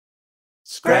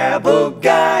Scrabble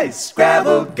Guy,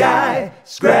 Scrabble Guy,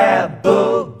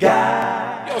 Scrabble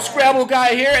Guy. Yo, Scrabble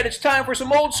Guy here, and it's time for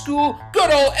some old school,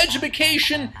 good old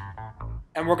education.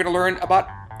 And we're going to learn about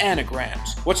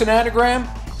anagrams. What's an anagram?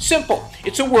 Simple.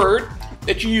 It's a word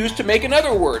that you use to make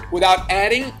another word without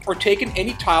adding or taking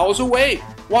any tiles away.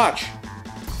 Watch.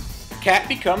 Cat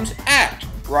becomes at,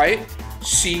 right?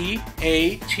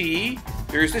 C-A-T.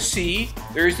 There's the C,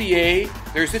 there's the A,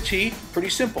 there's the T. Pretty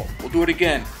simple. We'll do it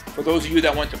again for those of you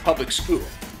that went to public school.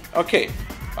 Okay.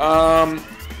 Dog.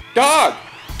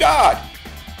 God.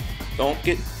 Don't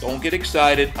get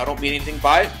excited. I don't mean anything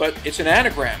by it, but it's an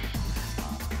anagram.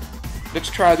 Let's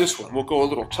try this one. We'll go a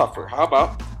little tougher. How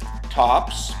about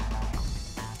tops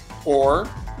or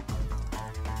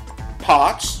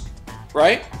pots,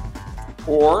 right?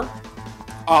 Or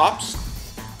ops.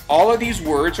 All of these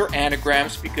words are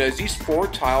anagrams because these four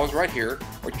tiles right here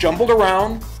are jumbled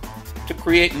around to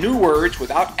create new words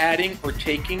without adding or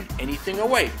taking anything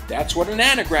away. That's what an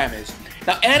anagram is.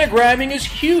 Now, anagramming is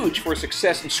huge for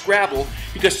success in Scrabble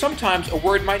because sometimes a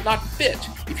word might not fit.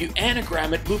 If you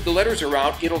anagram it, move the letters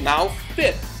around, it'll now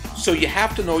fit. So you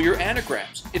have to know your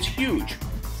anagrams. It's huge.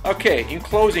 Okay, in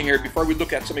closing here, before we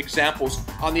look at some examples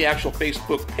on the actual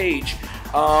Facebook page,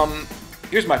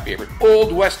 here's my favorite,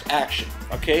 Old West action.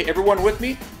 Okay, everyone with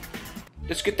me?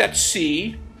 Let's get that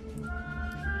C.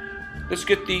 Let's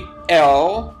get the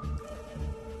L.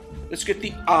 Let's get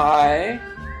the I.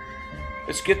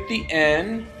 Let's get the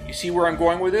N. You see where I'm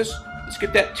going with this? Let's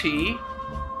get that T.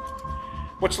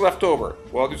 What's left over?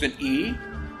 Well, there's an E.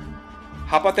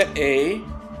 How about that A?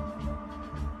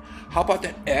 How about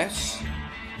that S?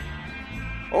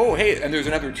 Oh, hey, and there's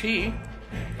another T.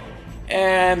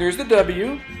 And there's the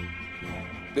W.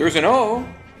 There's an O.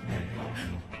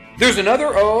 There's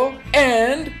another O.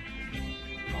 And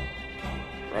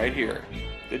right here,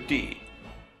 the D.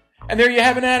 And there you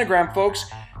have an anagram, folks.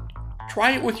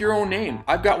 Try it with your own name.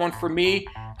 I've got one for me.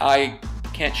 I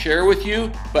can't share with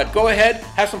you, but go ahead,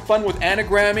 have some fun with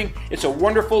anagramming. It's a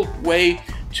wonderful way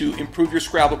to improve your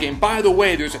Scrabble game. By the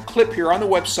way, there's a clip here on the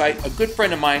website. A good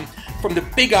friend of mine from the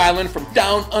Big Island, from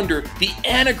down under, the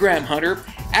Anagram Hunter,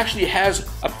 actually has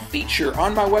a feature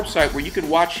on my website where you can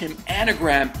watch him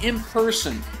anagram in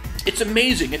person. It's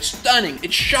amazing, it's stunning,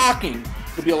 it's shocking.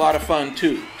 It'll be a lot of fun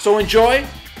too. So enjoy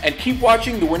and keep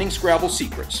watching the Winning Scrabble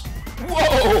Secrets.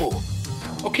 Whoa!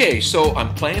 Okay, so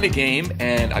I'm playing a game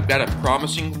and I've got a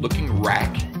promising looking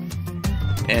rack.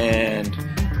 And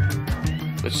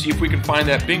let's see if we can find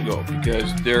that bingo,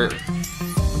 because there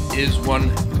is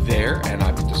one there and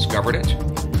I've discovered it.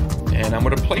 And I'm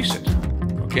going to place it.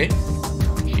 Okay?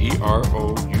 G-R-O-U-P-I-E.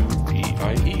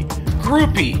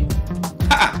 Groupie!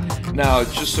 Ha! Now,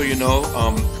 just so you know,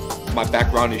 my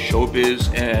background is showbiz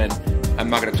and I'm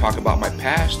not going to talk about my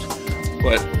past,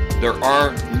 but there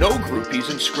are no groupies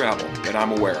in Scrabble that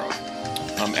I'm aware of,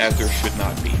 as there should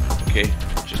not be, okay?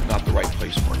 Just not the right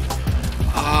place for you.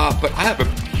 But I have a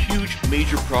huge,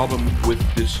 major problem with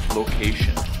this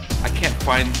location. I can't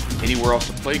find anywhere else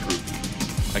to play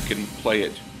groupie. I can play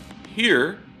it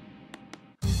here.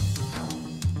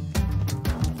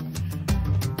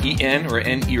 EN or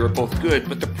NE are both good,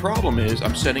 but the problem is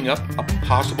I'm setting up a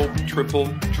possible triple.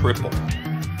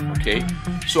 Okay,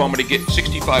 so I'm going to get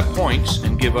 65 points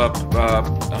and give up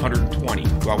 120.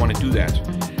 Do I want to do that?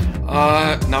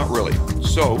 Not really.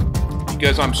 So,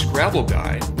 because I'm Scrabble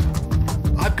Guy,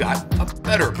 I've got a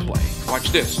better play.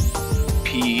 Watch this.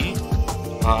 P-I-R-O-G-U-E.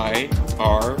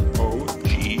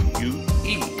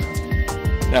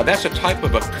 Now that's a type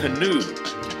of a canoe.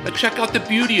 Now check out the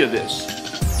beauty of this.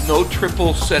 No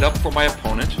triple set up for my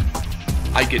opponent.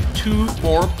 I get 2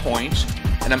 more points,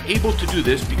 and I'm able to do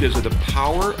this because of the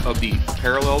power of the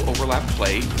parallel overlap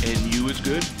play. And U is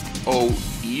good. O,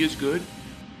 E is good.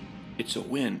 It's a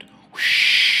wind.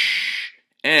 Whoosh.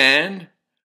 And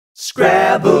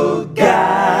Scrabble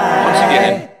Guy. Once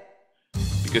again,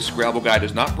 because Scrabble Guy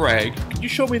does not brag, can you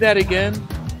show me that again?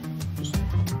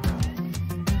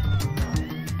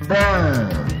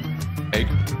 Hey,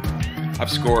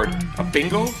 I've scored a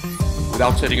bingo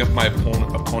without setting up my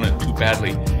opponent too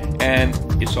badly. And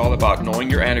it's all about knowing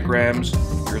your anagrams,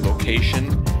 your location,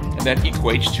 and that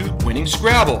equates to winning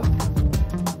Scrabble.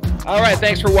 All right,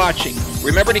 thanks for watching.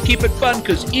 Remember to keep it fun,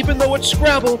 because even though it's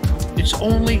Scrabble, it's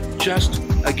only just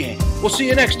a game. We'll see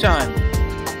you next time.